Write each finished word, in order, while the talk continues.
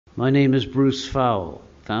My name is Bruce Fowle,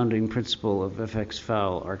 founding principal of FX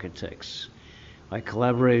Fowle Architects. I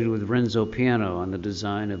collaborated with Renzo Piano on the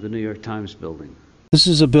design of the New York Times building. This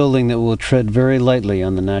is a building that will tread very lightly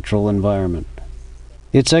on the natural environment.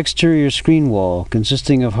 Its exterior screen wall,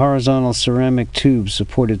 consisting of horizontal ceramic tubes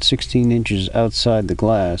supported 16 inches outside the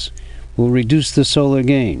glass, will reduce the solar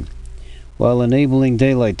gain, while enabling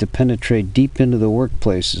daylight to penetrate deep into the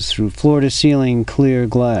workplaces through floor-to-ceiling clear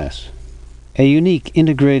glass. A unique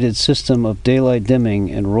integrated system of daylight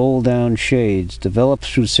dimming and roll-down shades developed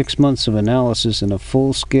through 6 months of analysis in a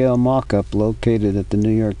full-scale mock-up located at the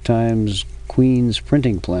New York Times Queens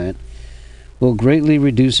printing plant will greatly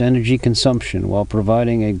reduce energy consumption while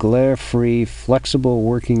providing a glare-free, flexible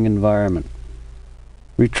working environment.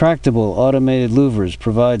 Retractable automated louvers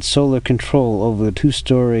provide solar control over the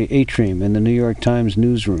 2-story atrium in the New York Times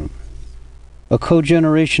newsroom. A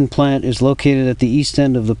cogeneration plant is located at the east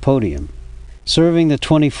end of the podium. Serving the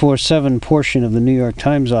 24/7 portion of the New York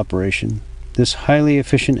Times operation, this highly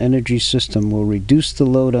efficient energy system will reduce the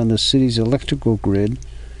load on the city's electrical grid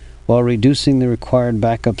while reducing the required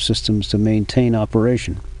backup systems to maintain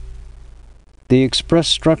operation. The express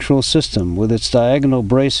structural system, with its diagonal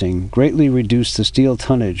bracing, greatly reduced the steel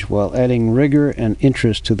tonnage while adding rigor and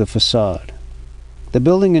interest to the facade. The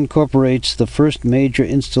building incorporates the first major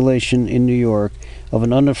installation in New York of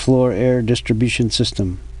an underfloor air distribution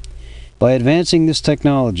system. By advancing this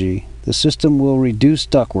technology, the system will reduce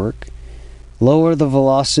ductwork, lower the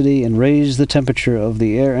velocity and raise the temperature of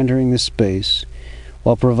the air entering the space,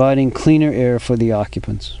 while providing cleaner air for the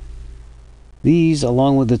occupants. These,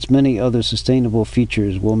 along with its many other sustainable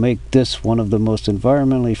features, will make this one of the most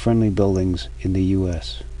environmentally friendly buildings in the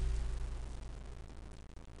U.S.